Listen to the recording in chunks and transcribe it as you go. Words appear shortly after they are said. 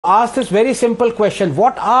ask this very simple question.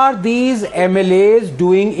 What are these MLAs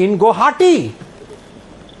doing in Guwahati?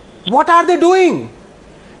 What are they doing?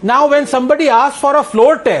 Now when somebody asks for a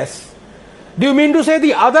floor test, do you mean to say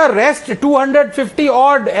the other rest 250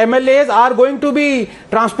 odd MLAs are going to be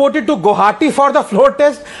transported to Guwahati for the floor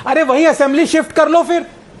test? Arey wahi assembly shift kar lo fir.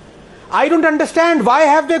 I don't understand. Why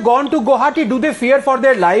have they gone to Guwahati? Do they fear for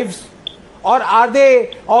their lives? Or are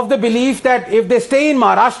they of the belief that if they stay in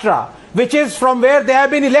Maharashtra, which is from where they have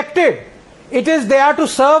been elected, it is they are to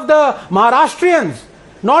serve the Maharashtrians,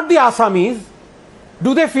 not the Assamese?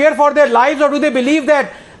 Do they fear for their lives, or do they believe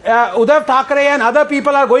that Uddhav Thackeray and other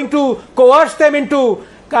people are going to coerce them into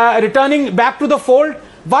returning back to the fold?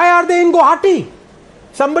 Why are they in Guwahati?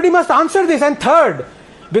 Somebody must answer this. And third,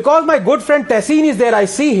 because my good friend Tehseen is there, I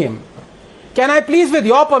see him. Can I please, with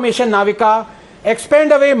your permission, Navika,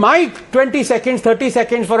 expend away my 20 seconds, 30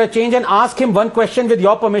 seconds for a change and ask him one question with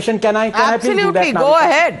your permission? Can I please do that, Navika? Go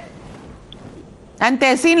ahead. And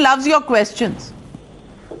Tehseen loves your questions.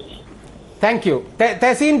 Thank you.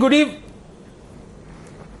 Tehseen, good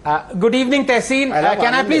evening, Tehseen.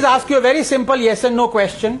 Can I please ask you a very simple yes and no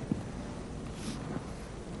question?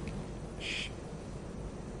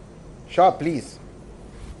 Sure, please.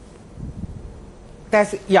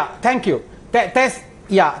 Yeah, thank you.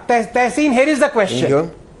 Tehseen, here is the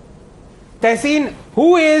question. Tehseen,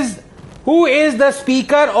 who is the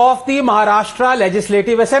Speaker of the Maharashtra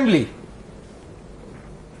Legislative Assembly?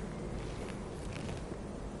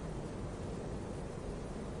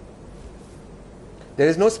 There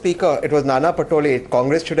is no speaker. It was Nana Patole.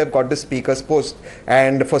 Congress should have got the speaker's post,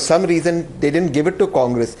 and for some reason they didn't give it to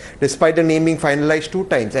Congress, despite the name being finalized 2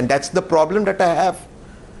 times. And that's the problem that I have.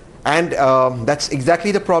 And that's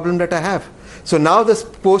exactly the problem that I have. So now this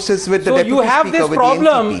post is with the deputy speaker. So you have this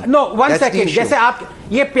problem. No, one second. जैसे आप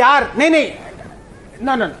ये प्यार नहीं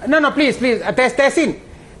no please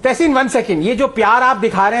Tehseen 1 second. ये जो प्यार आप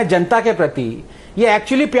दिखा रहे हैं जनता के प्रति, ये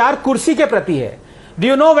actually प्यार कुर्सी के प्रति है. Do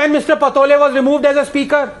you know when Mr. Patole was removed as a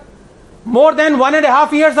speaker? More than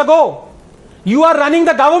 1.5 years ago. You are running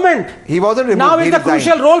the government. He wasn't removed. Now is the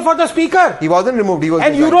crucial role for the speaker. He wasn't removed. He was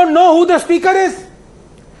and resigned. You don't know who the speaker is.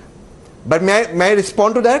 But may I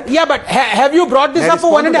respond to that? Yeah, but have you brought this up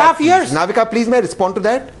for 1.5 years? Navika, please, may I respond to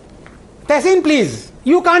that? Tehseen, please.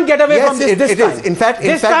 You can't get away from this time. Is. In fact,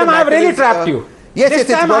 this time I have really trapped you. Yes, this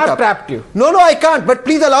time I have trapped you. No, I can't. But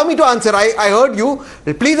please allow me to answer. I heard you.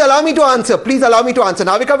 Please allow me to answer. Please allow me to answer.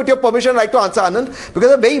 Navika, with your permission, I'd like to answer Anand,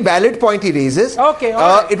 because a very valid point he raises. Okay.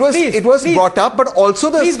 Right. It was brought up, but also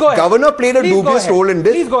the governor played a dubious role in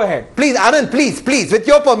this. Please go ahead. Please, Anand, please, with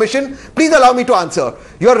your permission, please allow me to answer.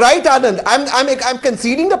 You're right, Anand. I'm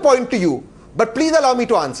conceding the point to you, but please allow me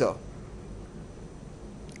to answer.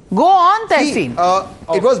 Go on, Tehseen.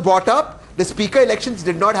 It was brought up. The speaker elections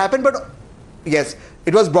did not happen, but yes,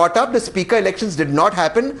 it was brought up. The speaker elections did not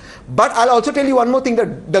happen. But I'll also tell you one more thing.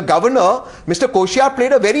 The governor, Mr. Koshyar,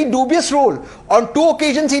 played a very dubious role. On 2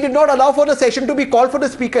 occasions, he did not allow for the session to be called for the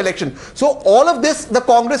speaker election. So all of this, the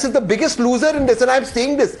Congress is the biggest loser in this, and I'm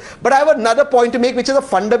saying this. But I have another point to make, which is a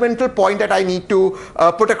fundamental point that I need to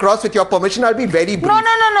put across. With your permission, I'll be very brief. No.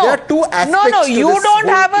 There are 2 aspects to you this don't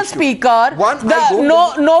have a issue. Speaker.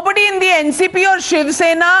 Nobody in the NCP or Shiv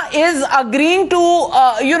Sena is agreeing to,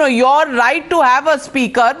 your right to have a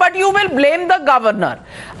speaker, but you will blame the governor.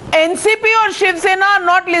 NCP or Shiv Sena are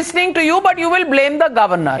not listening to you, but you will blame the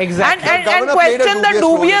governor. Exactly. And question the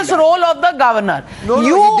dubious role of the governor.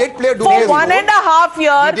 You did play a dubious for 1.5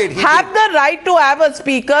 years have the right to have a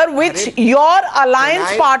speaker, which your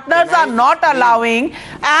alliance partners are not allowing,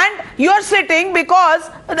 and you're sitting because,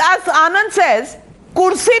 as Anand says,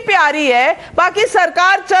 कुर्सी प्यारी है, बाकी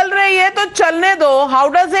सरकार चल रही है तो चलने दो. How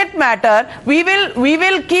does it matter? We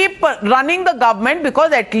will keep running the government,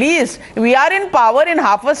 because at least we are in power in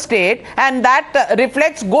half a state, and that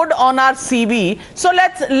reflects good on our CV. So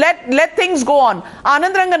let things go on.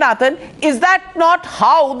 Anand Ranganathan, is that not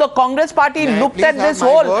how the Congress party looked at this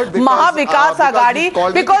whole Maha Vikas Aghadi?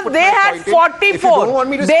 Because they had 44.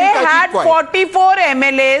 They had 44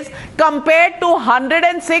 MLAs compared to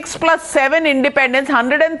 106 plus 7 independents.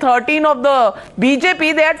 113 of the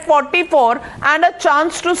BJP, they had 44 and a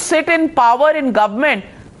chance to sit in power in government.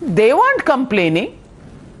 They weren't complaining.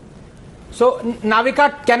 So,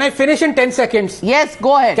 Navika, can I finish in 10 seconds? Yes,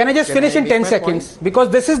 go ahead. Can I just finish in 10 seconds?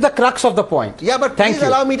 Because this is the crux of the point. Yeah, but please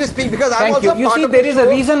allow me to speak, because I'm also you see, there is a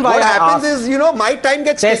reason why what happens is, my time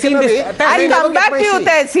gets taken away. I'll come back to you,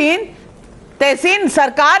 Tehseen. Tehseen,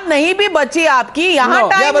 सरकार नहीं भी बची आपकी, यहाँ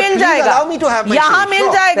time मिल जाएगा. यहाँ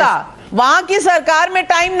मिल जाएगा. वहां की सरकार में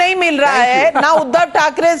टाइम नहीं मिल रहा है, ना उद्धव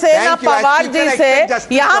ठाकरे से ना पवार जी से।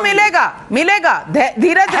 यहाँ मिलेगा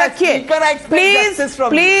धीरज रखिए।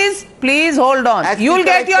 Please hold on, you will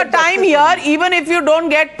get your time here even if you don't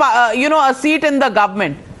get a seat in the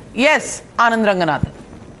government. Yes, Anand Ranganathan.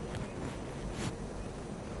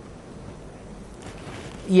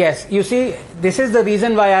 Yes, you see, this is the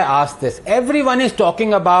reason why I asked this. Everyone is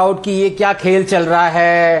talking about कि ये क्या खेल चल रहा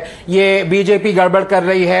है, ये BJP गड़बड़ कर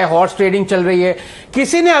रही है, हॉर्स ट्रेडिंग चल रही है।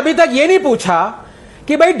 किसी ने अभी तक ये नहीं पूछा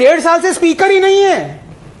कि भाई 1.5 साल से स्पीकर ही नहीं है,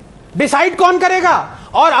 डिसाइड कौन करेगा?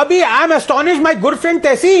 और अभी I am astonished, my good friend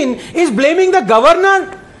Tehseen is blaming the governor.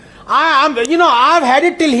 I've had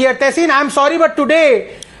it till here. Tehseen, I'm sorry, but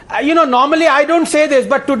today, normally I don't say this,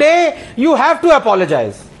 but today you have to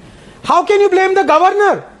apologize. How can you blame the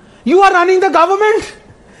governor? You are running the government.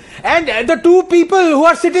 And the two people who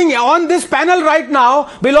are sitting on this panel right now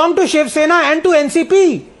belong to Shiv Sena and to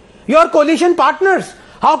NCP, your coalition partners.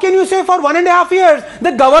 How can you say for 1.5 years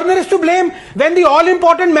the governor is to blame when the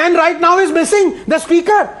all-important man right now is missing, the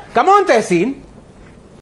speaker? Come on, Tehseen.